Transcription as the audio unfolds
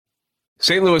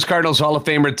St. Louis Cardinals Hall of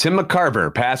Famer Tim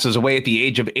McCarver passes away at the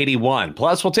age of 81.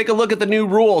 Plus, we'll take a look at the new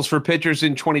rules for pitchers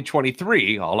in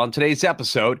 2023, all on today's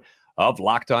episode of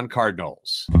Locked On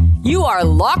Cardinals. You are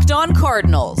Locked On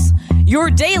Cardinals,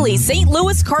 your daily St.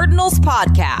 Louis Cardinals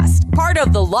podcast, part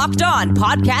of the Locked On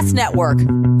Podcast Network,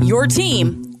 your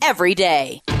team every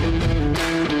day.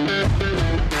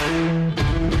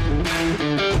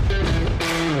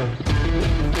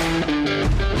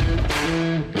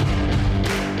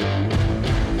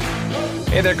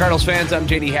 Hey there, Cardinals fans. I'm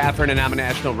JD Haffern, and I'm a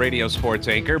national radio sports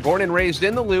anchor, born and raised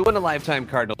in the Lou and a lifetime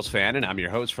Cardinals fan, and I'm your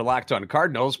host for Locked On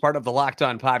Cardinals, part of the Locked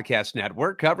On Podcast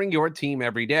Network, covering your team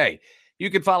every day. You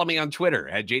can follow me on Twitter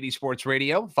at JD Sports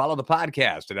Radio. Follow the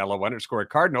podcast at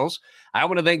LO_Cardinals. I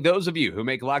want to thank those of you who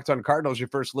make Locked On Cardinals your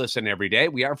first listen every day.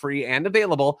 We are free and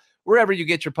available wherever you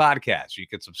get your podcasts. You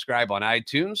can subscribe on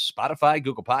iTunes, Spotify,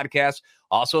 Google Podcasts,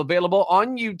 also available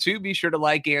on YouTube. Be sure to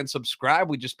like and subscribe.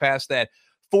 We just passed that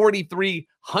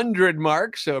 4,300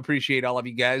 mark. So appreciate all of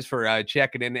you guys for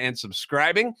checking in and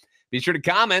subscribing. Be sure to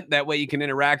comment. That way you can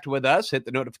interact with us. Hit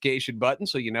the notification button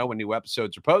so you know when new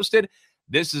episodes are posted.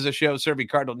 This is a show serving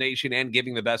Cardinal Nation and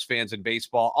giving the best fans in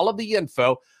baseball all of the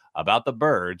info about the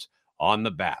birds on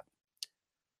the bat.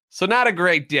 So not a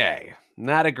great day.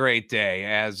 Not a great day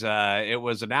as it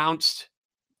was announced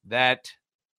that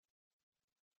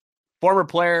former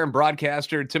player and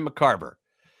broadcaster Tim McCarver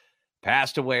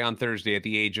passed away on Thursday at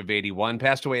the age of 81,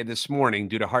 passed away this morning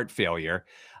due to heart failure.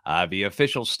 The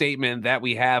official statement that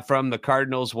we have from the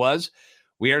Cardinals was,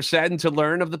 "We are saddened to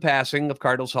learn of the passing of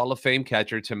Cardinals Hall of Fame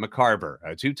catcher Tim McCarver,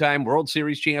 a two-time World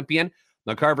Series champion.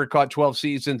 McCarver caught 12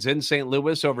 seasons in St.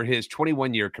 Louis over his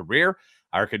 21-year career.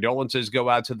 Our condolences go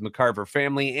out to the McCarver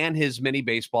family and his many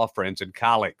baseball friends and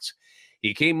colleagues.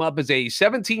 He came up as a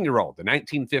 17-year-old in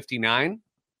 1959.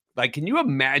 Like, can you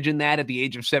imagine that at the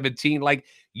age of 17? Like,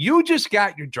 you just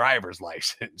got your driver's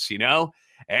license, you know?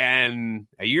 And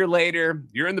a year later,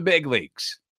 you're in the big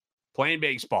leagues playing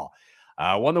baseball.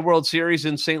 Won the World Series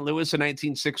in St. Louis in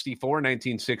 1964,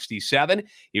 1967.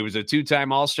 He was a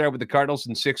two-time All-Star with the Cardinals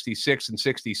in 66 and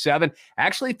 67.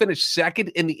 Actually finished second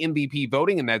in the MVP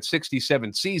voting in that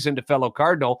 67 season to fellow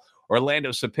Cardinal Orlando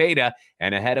Cepeda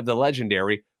and ahead of the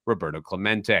legendary Roberto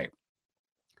Clemente.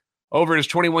 Over his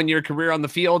 21-year career on the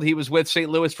field, he was with St.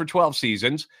 Louis for 12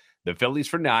 seasons, the Phillies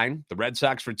for 9, the Red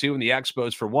Sox for 2, and the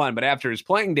Expos for 1. But after his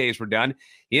playing days were done,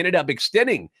 he ended up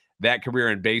extending that career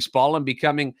in baseball and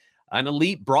becoming an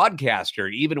elite broadcaster,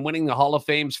 even winning the Hall of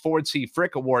Fame's Ford C.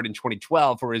 Frick Award in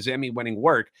 2012 for his Emmy-winning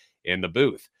work in the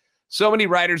booth. So many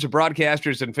writers,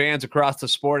 broadcasters, and fans across the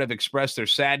sport have expressed their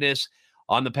sadness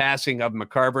on the passing of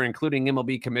McCarver, including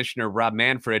MLB Commissioner Rob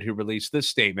Manfred, who released this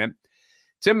statement.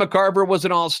 Tim McCarver was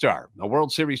an all-star, a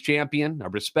World Series champion, a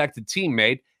respected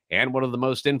teammate, and one of the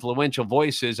most influential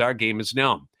voices our game has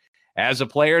known. As a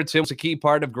player, Tim was a key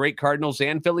part of great Cardinals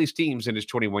and Phillies teams in his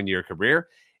 21-year career.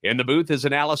 In the booth, his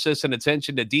analysis and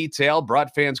attention to detail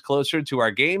brought fans closer to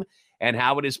our game and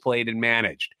how it is played and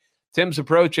managed. Tim's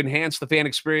approach enhanced the fan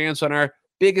experience on our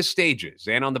biggest stages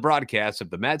and on the broadcasts of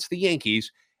the Mets, the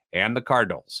Yankees, and the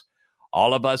Cardinals.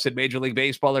 All of us at Major League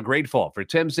Baseball are grateful for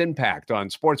Tim's impact on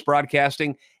sports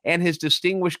broadcasting and his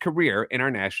distinguished career in our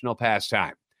national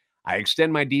pastime. I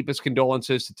extend my deepest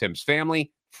condolences to Tim's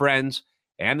family, friends,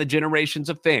 and the generations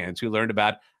of fans who learned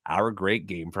about our great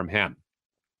game from him."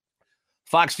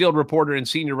 Fox Field reporter and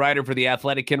senior writer for The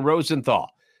Athletic, Ken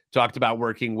Rosenthal, talked about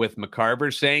working with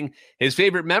McCarver, saying his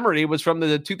favorite memory was from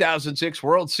the 2006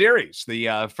 World Series,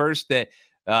 the first that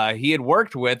he had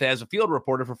worked with as a field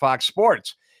reporter for Fox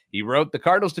Sports. He wrote, "The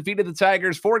Cardinals defeated the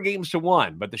Tigers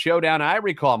 4-1, but the showdown I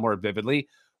recall more vividly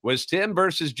was Tim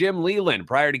versus Jim Leyland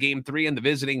prior to Game 3 in the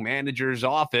visiting manager's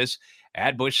office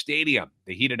at Busch Stadium.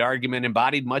 The heated argument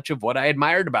embodied much of what I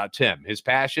admired about Tim, his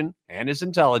passion and his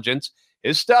intelligence,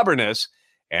 his stubbornness,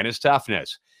 and his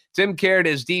toughness. Tim cared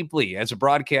as deeply as a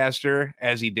broadcaster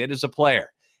as he did as a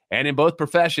player, and in both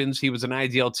professions, he was an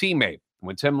ideal teammate.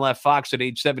 When Tim left Fox at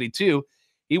age 72,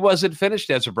 he wasn't finished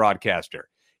as a broadcaster.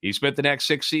 He spent the next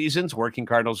 6 seasons working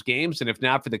Cardinals games, and if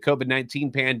not for the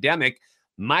COVID-19 pandemic,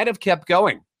 might have kept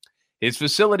going. His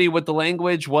facility with the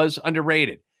language was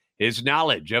underrated. His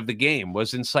knowledge of the game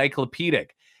was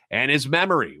encyclopedic, and his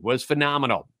memory was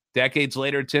phenomenal. Decades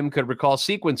later, Tim could recall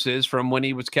sequences from when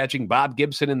he was catching Bob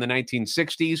Gibson in the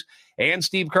 1960s and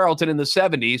Steve Carlton in the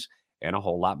 70s, and a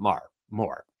whole lot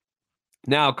more.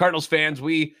 Now, Cardinals fans,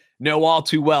 we know all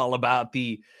too well about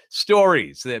the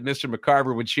stories that Mr.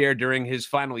 McCarver would share during his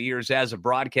final years as a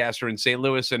broadcaster in St.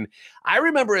 Louis. And I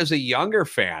remember as a younger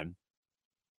fan,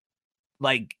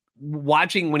 like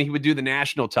watching when he would do the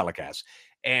national telecast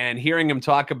and hearing him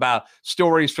talk about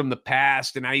stories from the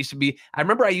past. And I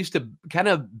remember I used to kind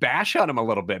of bash on him a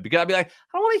little bit because I'd be like,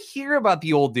 I don't want to hear about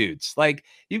the old dudes. Like,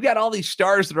 you've got all these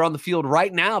stars that are on the field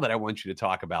right now that I want you to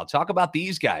talk about. Talk about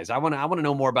these guys. I want to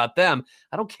know more about them.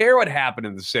 I don't care what happened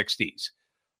in the 60s.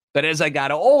 But as I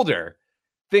got older,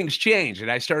 things changed,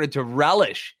 and I started to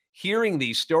relish hearing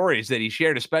these stories that he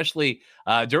shared, especially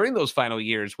during those final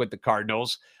years with the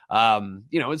Cardinals.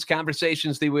 It's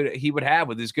conversations he would have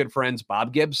with his good friends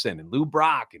Bob Gibson and Lou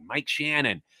Brock and Mike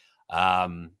Shannon.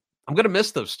 I'm going to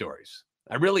miss those stories.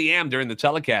 I really am during the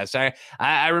telecast.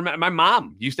 I remember my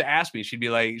mom used to ask me, she'd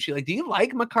like, do you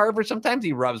like McCarver? Sometimes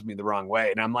he rubs me the wrong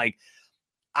way. And I'm like,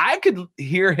 I could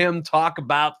hear him talk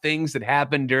about things that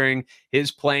happened during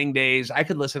his playing days. I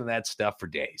could listen to that stuff for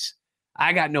days.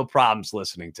 I got no problems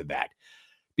listening to that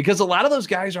because a lot of those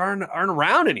guys aren't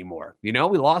around anymore. We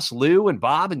lost Lou and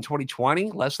Bob in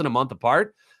 2020, less than a month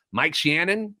apart. Mike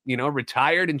Shannon,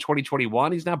 retired in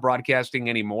 2021. He's not broadcasting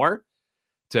anymore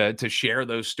to share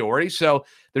those stories. So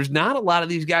there's not a lot of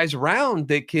these guys around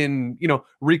that can,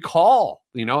 recall,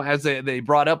 as they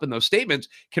brought up in those statements,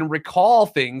 can recall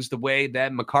things the way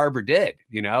that McCarver did,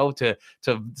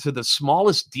 to the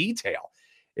smallest detail.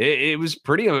 It was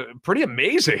pretty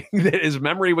amazing that his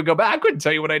memory would go back. I couldn't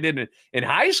tell you what I did in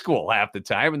high school half the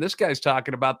time. And this guy's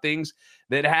talking about things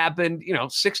that happened,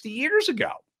 60 years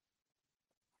ago.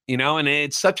 And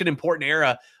it's such an important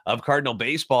era of Cardinal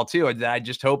baseball, too. I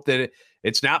just hope that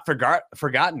it's not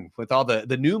forgotten with all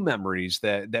the new memories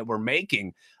that we're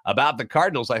making about the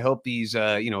Cardinals. I hope these,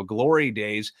 glory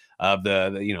days of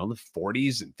the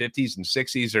 40s and 50s and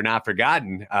 60s are not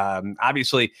forgotten.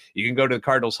 Obviously, you can go to the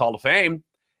Cardinals Hall of Fame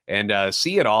and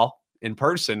see it all in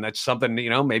person. That's something,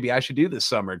 maybe I should do this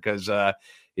summer because, I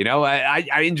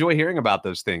enjoy hearing about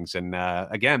those things. And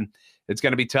again, it's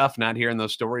going to be tough not hearing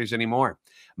those stories anymore.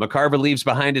 McCarver leaves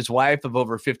behind his wife of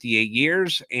over 58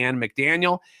 years, Ann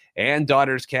McDaniel, and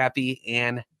daughters Kathy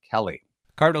and Kelly.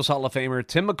 Cardinals Hall of Famer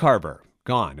Tim McCarver,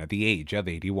 gone at the age of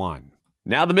 81.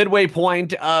 Now the midway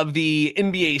point of the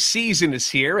NBA season is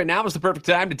here, and now is the perfect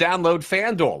time to download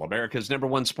FanDuel, America's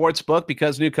 #1 sports book,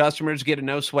 because new customers get a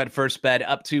no-sweat first bet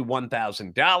up to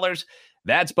 $1,000.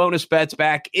 That's bonus bets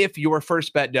back if your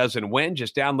first bet doesn't win.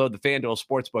 Just download the FanDuel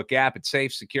Sportsbook app. It's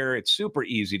safe, secure, it's super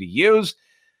easy to use.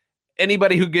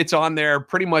 Anybody who gets on there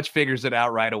pretty much figures it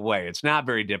out right away. It's not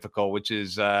very difficult, which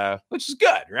is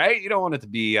good, right? You don't want it to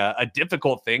be a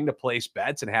difficult thing to place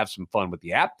bets and have some fun with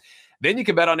the app. Then you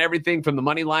can bet on everything from the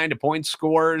money line to point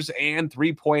scores and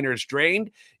three-pointers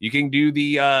drained. You can do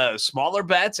the smaller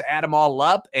bets, add them all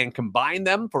up, and combine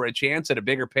them for a chance at a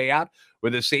bigger payout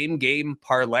with the same game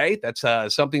parlay. That's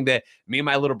something that me and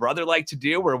my little brother like to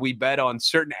do, where we bet on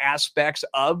certain aspects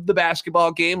of the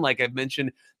basketball game. Like I've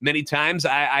mentioned many times,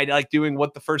 I like doing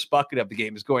what the first bucket of the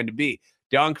game is going to be.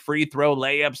 Dunk, free throw,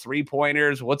 layups,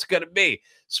 three-pointers, what's going to be?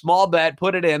 Small bet,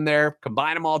 put it in there,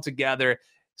 combine them all together.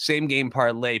 Same game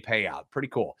parlay payout. Pretty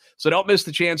cool. So don't miss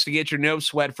the chance to get your no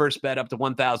sweat first bet up to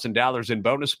 $1,000 in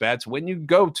bonus bets when you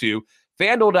go to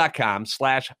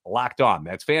FanDuel.com/LockedOn.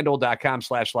 That's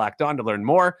FanDuel.com/LockedOn to learn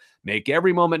more. Make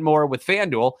every moment more with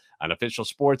FanDuel, an official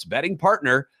sports betting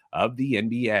partner of the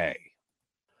NBA.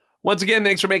 Once again,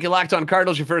 thanks for making Locked On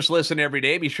Cardinals your first listen every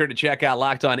day. Be sure to check out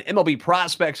Locked On MLB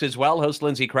Prospects as well. Host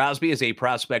Lindsey Crosby is a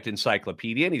prospect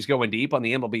encyclopedia, and he's going deep on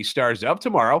the MLB stars of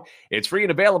tomorrow. It's free and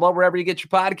available wherever you get your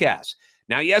podcasts.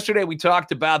 Now, yesterday we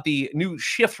talked about the new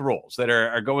shift rules that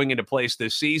are going into place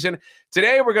this season.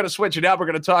 Today we're going to switch it up. We're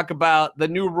going to talk about the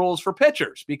new rules for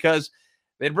pitchers because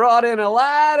they brought in a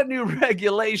lot of new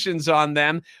regulations on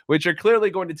them, which are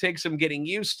clearly going to take some getting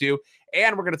used to.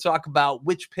 And we're going to talk about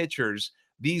which pitchers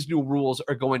these new rules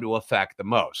are going to affect the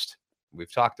most.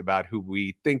 We've talked about who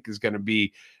we think is going to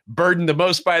be burdened the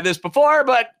most by this before,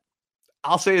 but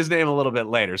I'll say his name a little bit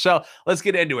later. So let's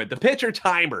get into it. The pitcher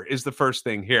timer is the first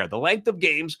thing here. The length of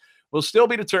games will still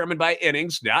be determined by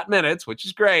innings, not minutes, which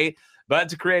is great. But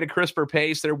to create a crisper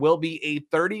pace, there will be a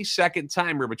 30-second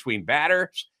timer between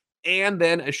batters and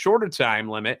then a shorter time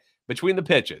limit between the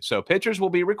pitches. So pitchers will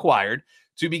be required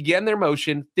to begin their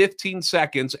motion 15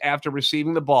 seconds after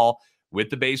receiving the ball with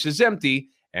the bases empty,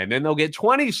 and then they'll get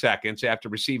 20 seconds after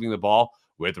receiving the ball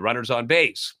with runners on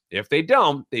base. If they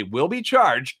don't, they will be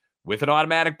charged with an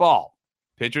automatic ball.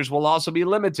 Pitchers will also be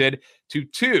limited to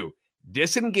 2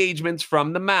 disengagements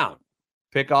from the mound,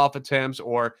 pickoff attempts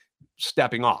or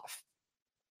stepping off.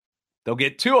 They'll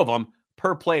get 2 of them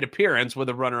per plate appearance with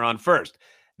a runner on first.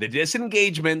 The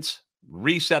disengagements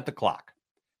reset the clock.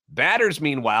 Batters,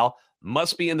 meanwhile,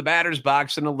 must be in the batter's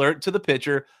box and alert to the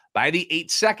pitcher by the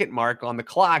 8-second mark on the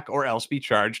clock or else be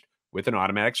charged with an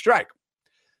automatic strike.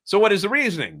 So what is the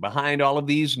reasoning behind all of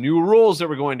these new rules that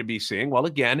we're going to be seeing? Well,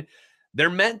 again, they're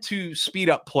meant to speed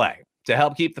up play, to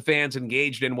help keep the fans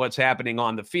engaged in what's happening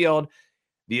on the field.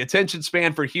 The attention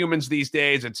span for humans these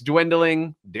days, it's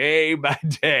dwindling day by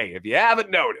day, if you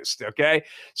haven't noticed, okay?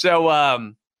 So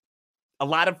a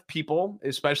lot of people,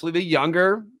 especially the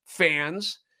younger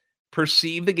fans,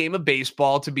 perceive the game of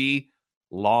baseball to be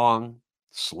long,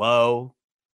 slow,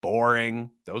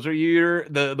 boring. Those are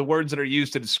the words that are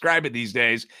used to describe it these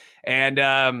days. And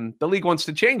the league wants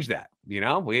to change that.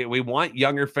 We want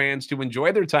younger fans to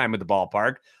enjoy their time at the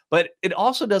ballpark, but it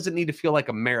also doesn't need to feel like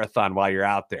a marathon while you're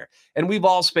out there. And we've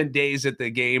all spent days at the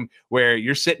game where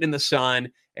you're sitting in the sun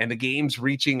and the game's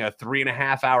reaching a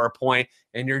 3.5 hour point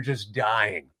and you're just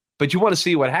dying. But you want to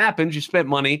see what happens. You spent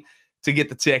money to get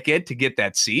the ticket, to get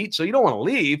that seat. So you don't want to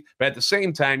leave, but at the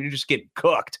same time, you're just getting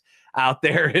cooked out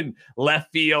there in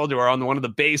left field or on one of the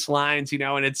baselines,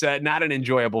 and it's not an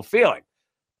enjoyable feeling.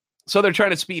 So they're trying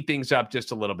to speed things up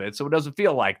just a little bit so it doesn't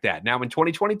feel like that. Now in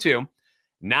 2022,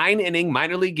 9-inning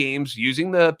minor league games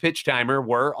using the pitch timer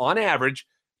were, on average,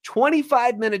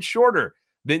 25 minutes shorter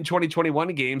than 2021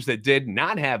 games that did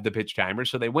not have the pitch timer.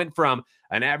 So they went from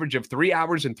an average of 3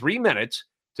 hours and 3 minutes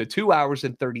to 2 hours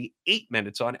and 38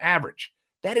 minutes on average.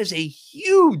 That is a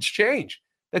huge change.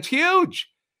 That's huge.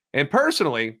 And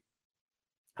personally,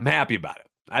 I'm happy about it.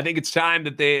 I think it's time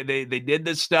that they did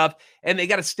this stuff, and they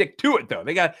got to stick to it, though.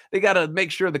 They got to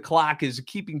make sure the clock is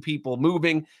keeping people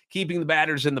moving, keeping the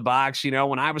batters in the box.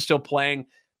 When I was still playing,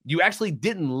 you actually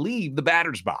didn't leave the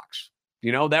batter's box.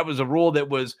 That was a rule that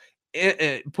was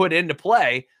put into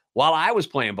play while I was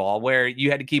playing ball, where you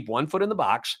had to keep one foot in the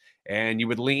box and you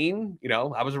would lean.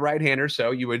 I was a right-hander,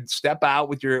 so you would step out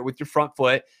with your front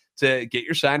foot to get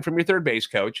your sign from your third base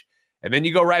coach. And then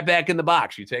you go right back in the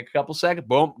box. You take a couple seconds,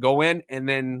 boom, go in, and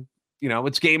then,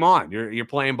 it's game on. You're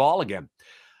playing ball again.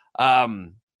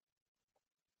 The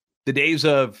days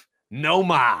of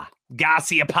Nomar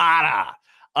Garciaparra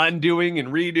undoing and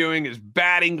redoing his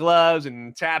batting gloves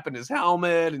and tapping his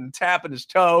helmet and tapping his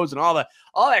toes and all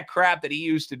that crap that he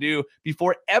used to do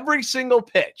before every single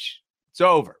pitch. It's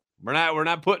over. We're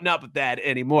not putting up with that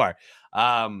anymore.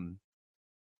 You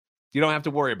don't have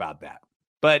to worry about that.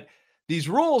 But these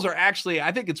rules are actually,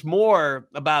 I think it's more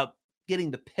about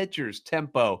getting the pitcher's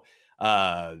tempo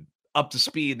up to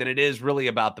speed than it is really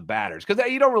about the batters. Because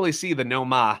you don't really see the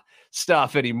Nomar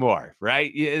stuff anymore,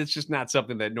 right? It's just not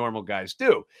something that normal guys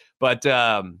do. But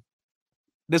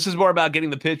this is more about getting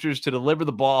the pitchers to deliver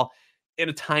the ball in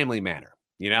a timely manner,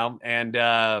 and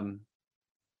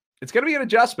it's going to be an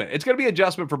adjustment. It's going to be an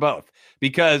adjustment for both,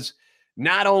 because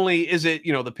not only is it,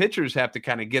 the pitchers have to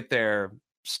kind of get their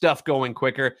stuff going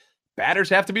quicker, batters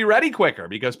have to be ready quicker,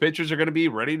 because pitchers are going to be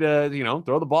ready to,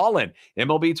 throw the ball in.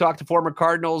 MLB talked to former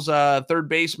Cardinals third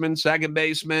baseman, second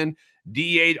baseman,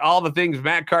 DH, all the things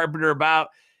Matt Carpenter about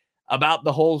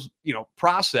the whole,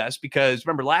 process. Because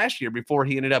remember last year, before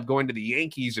he ended up going to the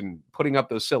Yankees and putting up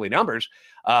those silly numbers,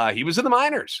 he was in the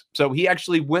minors. So he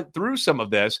actually went through some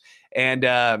of this.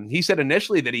 And he said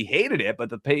initially that he hated it, but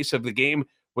the pace of the game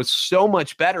was so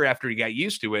much better after he got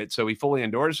used to it. So he fully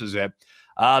endorses it.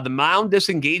 The mound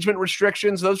disengagement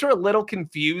restrictions, those are a little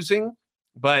confusing,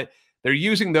 but they're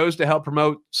using those to help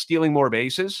promote stealing more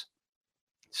bases.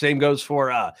 Same goes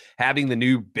for having the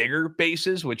new bigger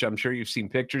bases, which I'm sure you've seen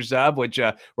pictures of, which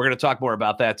we're going to talk more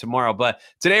about that tomorrow. But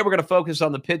today we're going to focus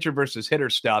on the pitcher versus hitter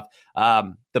stuff.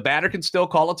 The batter can still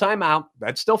call a timeout.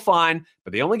 That's still fine,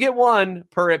 but they only get one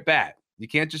per at bat. You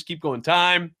can't just keep going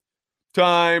time.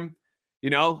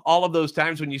 All of those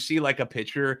times when you see like a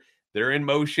pitcher, they're in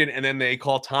motion and then they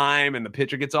call time and the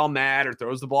pitcher gets all mad or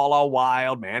throws the ball all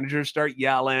wild. Managers start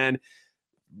yelling.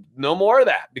 No more of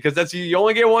that, because you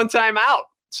only get one time out.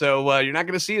 So you're not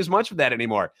going to see as much of that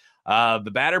anymore.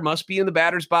 The batter must be in the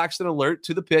batter's box and alert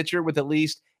to the pitcher with at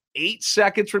least 8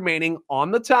 seconds remaining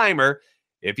on the timer.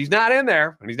 If he's not in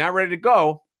there and he's not ready to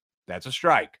go, that's a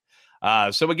strike.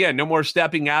 So again, no more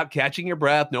stepping out, catching your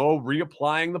breath, no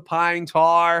reapplying the pine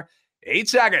tar. 8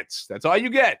 seconds. That's all you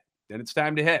get. Then it's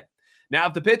time to hit. Now,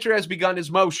 if the pitcher has begun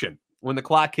his motion when the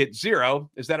clock hits 0,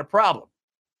 is that a problem?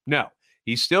 No.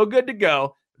 He's still good to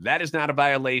go. That is not a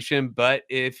violation. But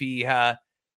if he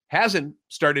hasn't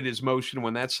started his motion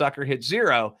when that sucker hits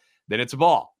 0, then it's a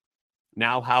ball.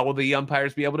 Now, how will the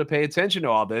umpires be able to pay attention to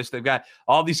all this? They've got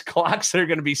all these clocks that are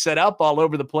going to be set up all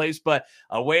over the place, but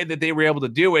a way that they were able to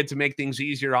do it to make things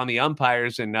easier on the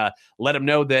umpires and let them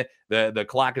know that the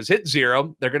clock has hit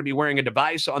 0, they're going to be wearing a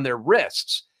device on their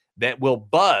wrists that will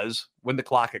buzz when the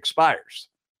clock expires.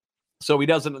 So he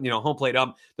doesn't, home plate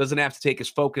ump doesn't have to take his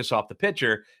focus off the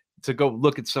pitcher. to go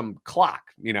look at some clock,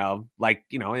 like,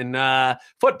 in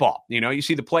football, you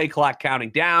see the play clock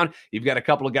counting down. You've got a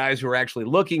couple of guys who are actually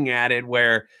looking at it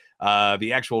where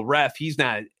the actual ref, he's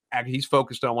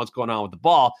focused on what's going on with the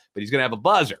ball, but he's going to have a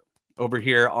buzzer over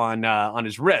here on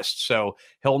his wrist. So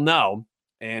he'll know.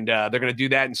 And they're going to do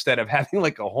that instead of having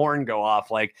like a horn go off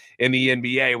like in the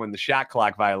NBA when the shot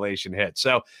clock violation hits.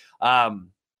 So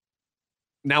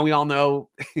now we all know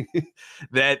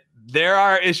that there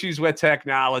are issues with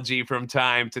technology from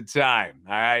time to time.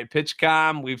 All right.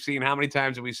 PitchCom, we've seen how many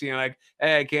times have we seen like,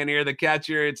 hey, I can't hear the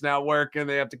catcher. It's not working.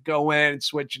 They have to go in and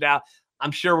switch it out. I'm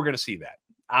sure we're going to see that.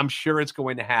 I'm sure it's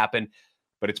going to happen.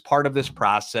 But it's part of this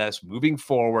process moving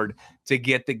forward to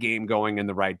get the game going in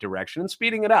the right direction and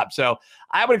speeding it up. So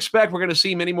I would expect we're going to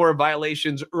see many more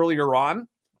violations earlier on,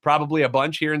 probably a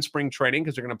bunch here in spring training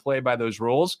because they're going to play by those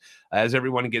rules as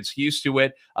everyone gets used to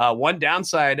it. One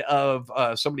downside of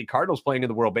so many Cardinals playing in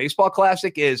the World Baseball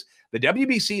Classic is the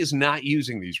WBC is not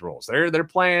using these rules. They're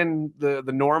playing the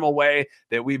normal way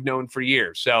that we've known for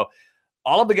years. So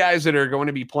all of the guys that are going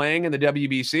to be playing in the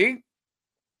WBC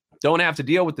don't have to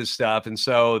deal with this stuff. And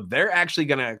so they're actually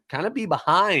going to kind of be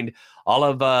behind all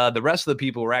of the rest of the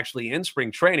people who are actually in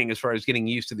spring training as far as getting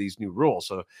used to these new rules.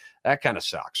 So that kind of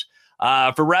sucks.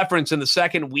 For reference, in the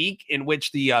second week in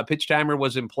which the pitch timer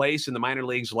was in place in the minor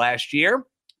leagues last year,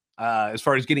 as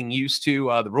far as getting used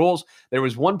to the rules, there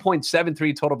was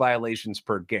 1.73 total violations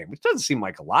per game, which doesn't seem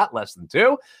like a lot, less than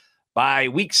 2. By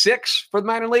week 6 for the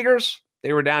minor leaguers,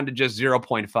 they were down to just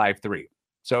 0.53.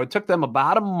 So it took them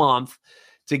about a month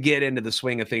to get into the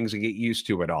swing of things and get used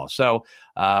to it all. So,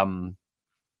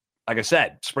 like I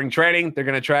said, spring training, they're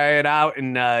going to try it out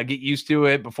and get used to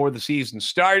it before the season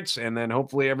starts. And then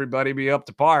hopefully everybody be up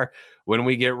to par when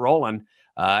we get rolling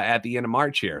at the end of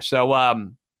March here.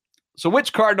 So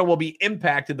which Cardinal will be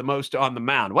impacted the most on the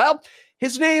mound? Well,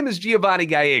 his name is Giovanni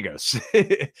Gallegos,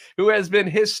 who has been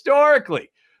historically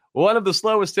one of the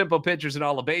slowest tempo pitchers in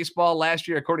all of baseball. Last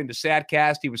year, according to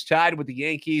StatCast, he was tied with the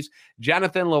Yankees'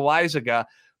 Jonathan Loaizaga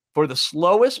for the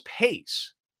slowest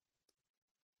pace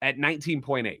at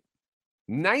 19.8.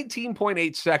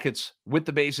 19.8 seconds with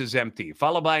the bases empty,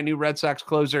 followed by a new Red Sox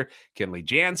closer, Kenley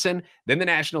Jansen, then the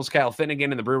Nationals' Kyle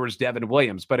Finnegan, and the Brewers' Devin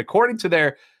Williams. But according to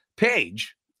their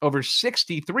page, over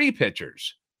 63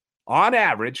 pitchers, on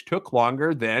average, took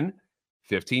longer than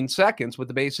 15 seconds with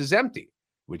the bases empty,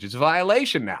 which is a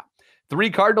violation now. 3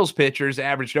 Cardinals pitchers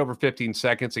averaged over 15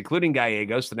 seconds, including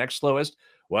Gallegos. The next slowest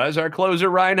was our closer,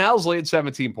 Ryan Helsley, at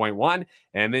 17.1,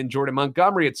 and then Jordan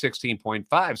Montgomery at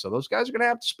 16.5. So those guys are going to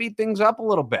have to speed things up a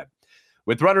little bit.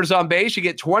 With runners on base, you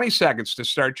get 20 seconds to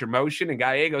start your motion, and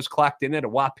Gallegos clocked in at a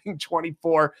whopping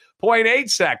 24.8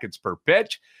 seconds per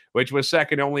pitch, which was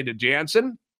second only to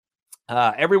Jansen.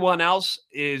 Everyone else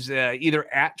is either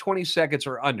at 20 seconds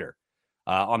or under.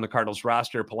 On the Cardinals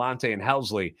roster, Palante and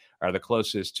Helsley are the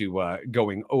closest to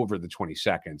going over the 20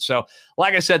 seconds. So,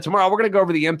 like I said, tomorrow we're going to go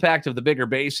over the impact of the bigger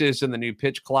bases and the new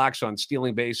pitch clocks on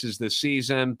stealing bases this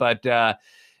season. But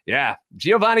yeah,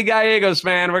 Giovanni Gallegos,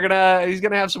 man, he's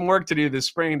gonna have some work to do this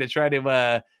spring to try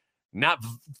to not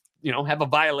have a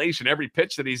violation every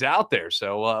pitch that he's out there.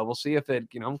 So we'll see if it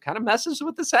kind of messes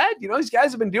with his head. These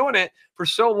guys have been doing it for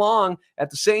so long at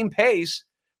the same pace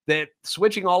that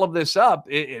switching all of this up,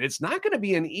 it's not going to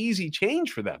be an easy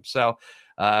change for them. So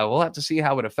we'll have to see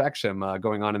how it affects him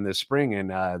going on in this spring and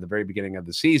the very beginning of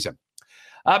the season.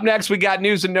 Up next, we got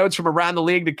news and notes from around the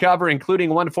league to cover,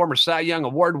 including one former Cy Young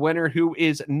Award winner who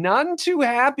is none too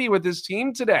happy with his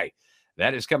team today.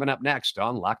 That is coming up next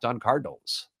on Locked On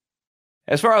Cardinals.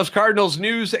 As far as Cardinals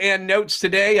news and notes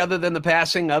today, other than the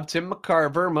passing of Tim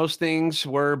McCarver, most things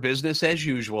were business as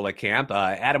usual at camp.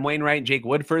 Adam Wainwright and Jake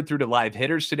Woodford threw to live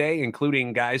hitters today,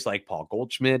 including guys like Paul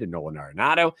Goldschmidt and Nolan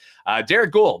Arenado.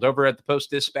 Derek Gould over at the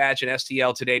Post-Dispatch and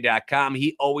STLtoday.com.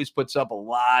 He always puts up a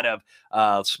lot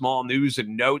of small news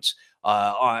and notes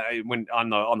on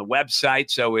the website.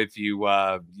 So if you,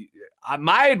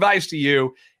 my advice to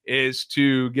you is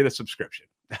to get a subscription.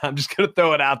 I'm just going to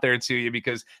throw it out there to you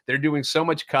because they're doing so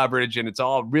much coverage and it's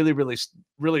all really, really,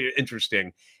 really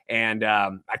interesting. And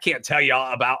I can't tell you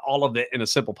all about all of it in a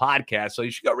simple podcast, so you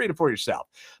should go read it for yourself.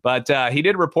 But he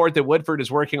did report that Woodford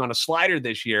is working on a slider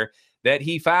this year that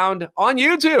he found on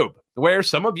YouTube, where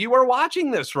some of you are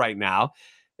watching this right now.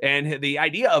 And the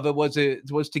idea of it was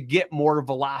to get more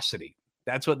velocity.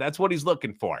 That's what he's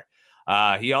looking for.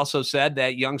 He also said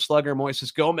that young slugger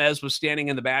Moises Gomez was standing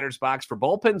in the batter's box for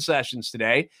bullpen sessions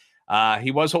today.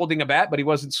 He was holding a bat, but he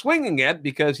wasn't swinging it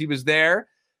because he was there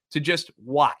to just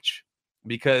watch,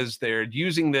 because they're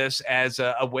using this as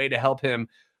a way to help him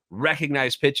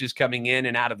recognize pitches coming in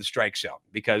and out of the strike zone,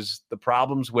 because the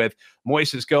problems with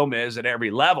Moises Gomez at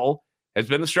every level has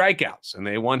been the strikeouts, and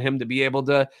they want him to be able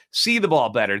to see the ball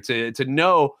better, to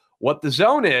know what the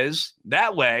zone is.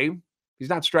 That way, he's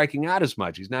not striking out as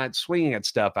much. He's not swinging at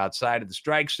stuff outside of the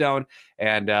strike zone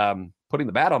and putting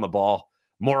the bat on the ball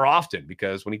more often,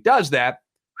 because when he does that,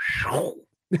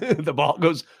 the ball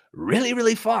goes really,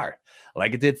 really far,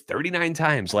 like it did 39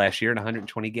 times last year in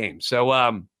 120 games.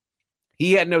 So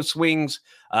he had no swings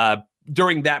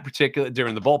during the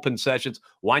bullpen sessions.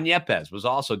 Juan Yepes was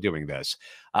also doing this.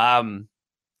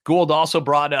 Gould also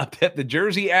brought up that the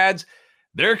jersey ads,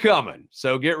 they're coming,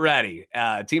 so get ready.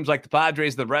 Teams like the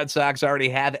Padres, the Red Sox already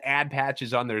have ad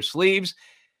patches on their sleeves.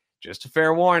 Just a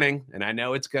fair warning, and I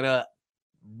know it's going to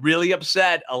really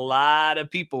upset a lot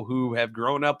of people who have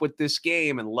grown up with this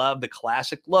game and love the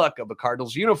classic look of a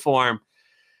Cardinals uniform.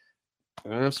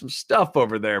 I have some stuff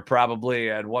over there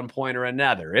probably at one point or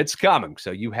another. It's coming,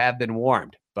 so you have been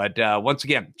warned. But once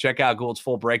again, check out Gould's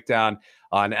full breakdown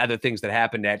on other things that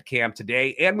happened at camp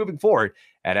today and moving forward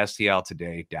at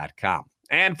stltoday.com.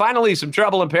 And finally, some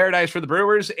trouble in paradise for the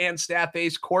Brewers and staff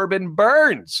ace Corbin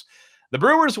Burnes. The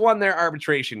Brewers won their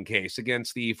arbitration case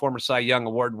against the former Cy Young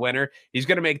Award winner. He's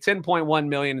going to make $10.1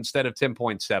 million instead of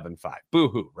 $10.75.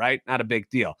 Boo-hoo, right? Not a big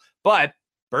deal. But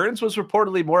Burnes was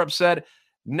reportedly more upset,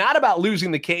 not about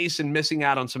losing the case and missing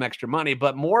out on some extra money,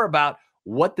 but more about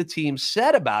what the team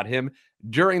said about him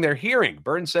during their hearing.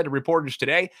 Burnes said to reporters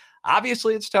today,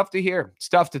 obviously, it's tough to hear. It's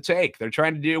tough to take. They're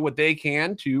trying to do what they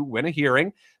can to win a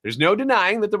hearing. There's no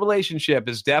denying that the relationship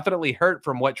is definitely hurt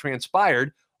from what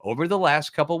transpired over the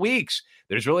last couple weeks.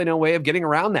 There's really no way of getting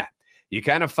around that. You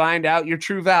kind of find out your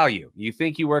true value. You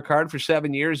think you work hard for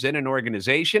 7 years in an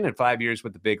organization and 5 years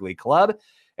with the big league club,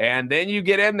 and then you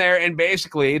get in there and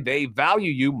basically they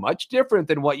value you much different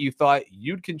than what you thought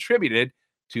you'd contributed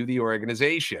to the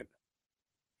organization.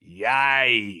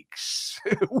 Yikes.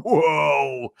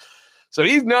 Whoa. So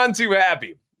he's none too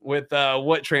happy with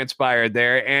what transpired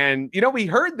there. And, we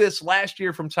heard this last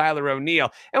year from Tyler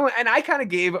O'Neill. And I kind of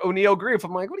gave O'Neill grief.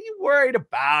 I'm like, what are you worried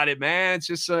about it, man? It's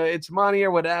just, it's money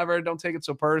or whatever. Don't take it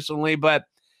so personally. But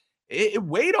it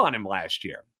weighed on him last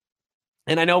year.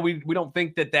 And I know we don't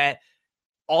think that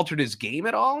altered his game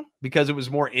at all, because it was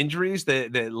more injuries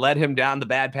that led him down the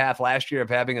bad path last year of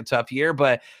having a tough year.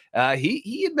 But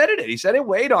he admitted it. He said it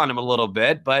weighed on him a little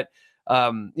bit. But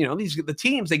the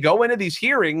teams, they go into these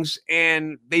hearings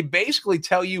and they basically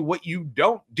tell you what you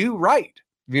don't do right,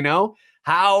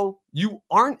 how you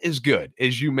aren't as good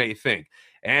as you may think.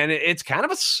 And it's kind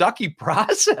of a sucky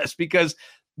process, because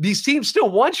these teams still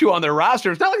want you on their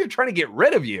roster. It's not like they're trying to get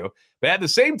rid of you, but at the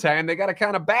same time, they got to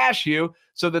kind of bash you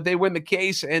so that they win the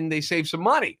case and they save some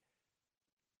money.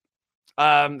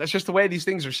 That's just the way these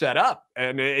things are set up.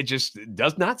 And it just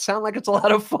does not sound like it's a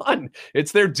lot of fun.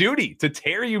 It's their duty to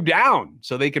tear you down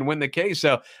so they can win the case.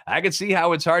 So I can see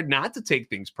how it's hard not to take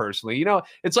things personally.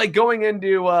 It's like going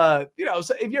into, so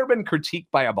have you ever been critiqued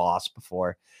by a boss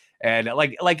before? And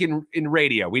like in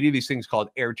radio, we do these things called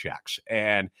air checks.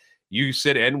 And you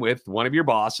sit in with one of your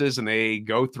bosses and they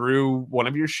go through one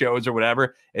of your shows or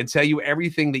whatever and tell you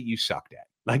everything that you sucked at,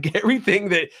 like everything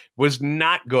that was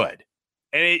not good.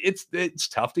 And it's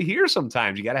tough to hear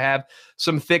sometimes. You got to have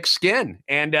some thick skin.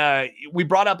 And we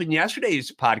brought up in yesterday's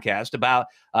podcast about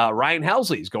Ryan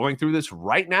Helsley's going through this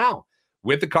right now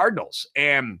with the Cardinals.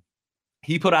 And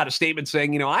he put out a statement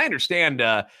saying, I understand,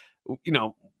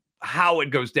 how it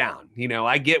goes down.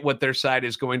 I get what their side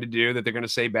is going to do, that they're going to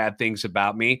say bad things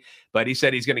about me, but he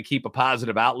said he's going to keep a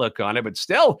positive outlook on it. But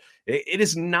still, it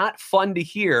is not fun to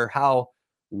hear how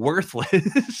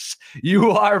worthless you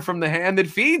are from the hand that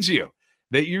feeds you,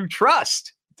 that you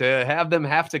trust, to have them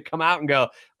have to come out and go,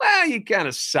 well, you kind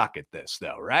of suck at this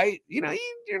though, right?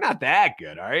 You're not that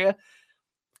good, are you?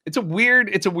 It's a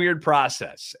weird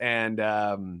process. And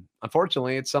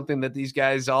unfortunately, it's something that these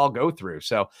guys all go through.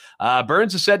 So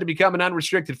Burnes is said to become an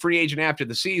unrestricted free agent after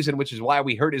the season, which is why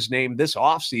we heard his name this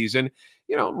offseason,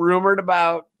 rumored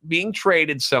about being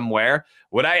traded somewhere.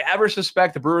 Would I ever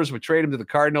suspect the Brewers would trade him to the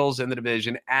Cardinals in the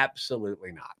division?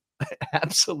 Absolutely not.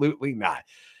 Absolutely not.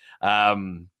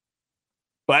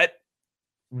 But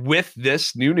with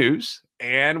this new news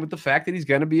and with the fact that he's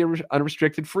going to be an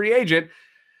unrestricted free agent,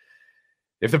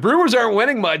 if the Brewers aren't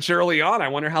winning much early on, I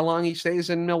wonder how long he stays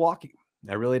in Milwaukee.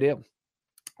 I really do.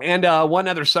 And one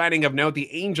other signing of note,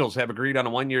 the Angels have agreed on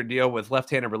a one-year deal with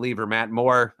left-handed reliever Matt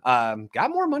Moore. Got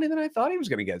more money than I thought he was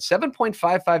going to get,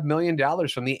 $7.55 million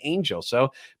from the Angels.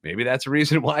 So maybe that's a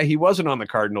reason why he wasn't on the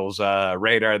Cardinals'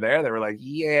 radar there. They were like,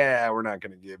 yeah, we're not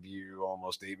going to give you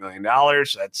almost $8 million.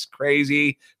 That's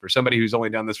crazy for somebody who's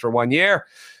only done this for 1 year.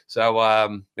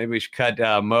 So maybe we should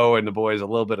cut Mo and the boys a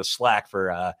little bit of slack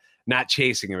for not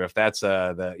chasing him if that's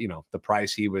the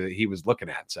price he was looking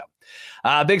at. So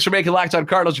thanks for making Locked On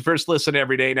Cardinals your first listen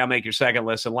every day. Now make your second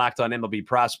listen. Locked On MLB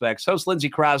Prospects. Host Lindsey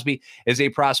Crosby is a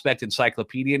prospect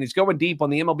encyclopedia, and he's going deep on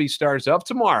the MLB stars of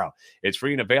tomorrow. It's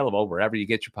free and available wherever you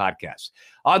get your podcasts.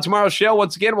 On tomorrow's show,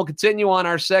 once again, we'll continue on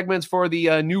our segments for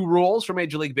the new rules for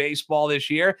Major League Baseball this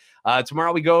year.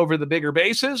 Tomorrow we go over the bigger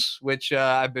bases, which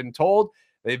I've been told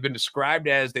they've been described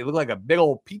as they look like a big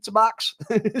old pizza box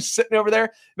sitting over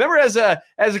there. Remember as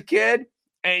a kid,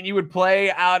 and you would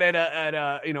play out at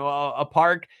a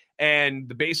park, and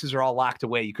the bases are all locked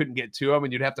away. You couldn't get to them,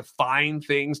 and you'd have to find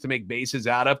things to make bases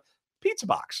out of. Pizza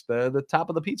box, the top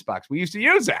of the pizza box. We used to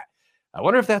use that. I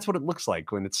wonder if that's what it looks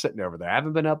like when it's sitting over there. I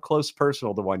haven't been up close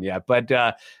personal to one yet, but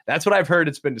that's what I've heard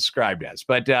it's been described as.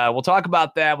 But we'll talk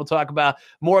about that. We'll talk about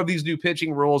more of these new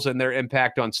pitching rules and their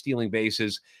impact on stealing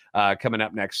bases coming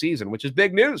up next season, which is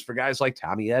big news for guys like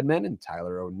Tommy Edman and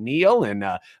Tyler O'Neill and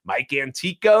Mike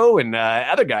Antico and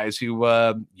other guys who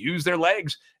use their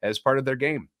legs as part of their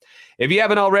game. If you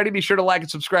haven't already, be sure to like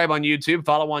and subscribe on YouTube.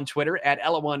 Follow on Twitter at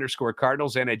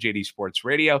 @LO_Cardinals and at JD Sports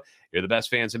Radio. You're the best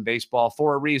fans in baseball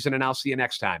for a reason, and I'll see you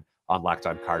next time on Locked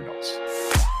On Cardinals.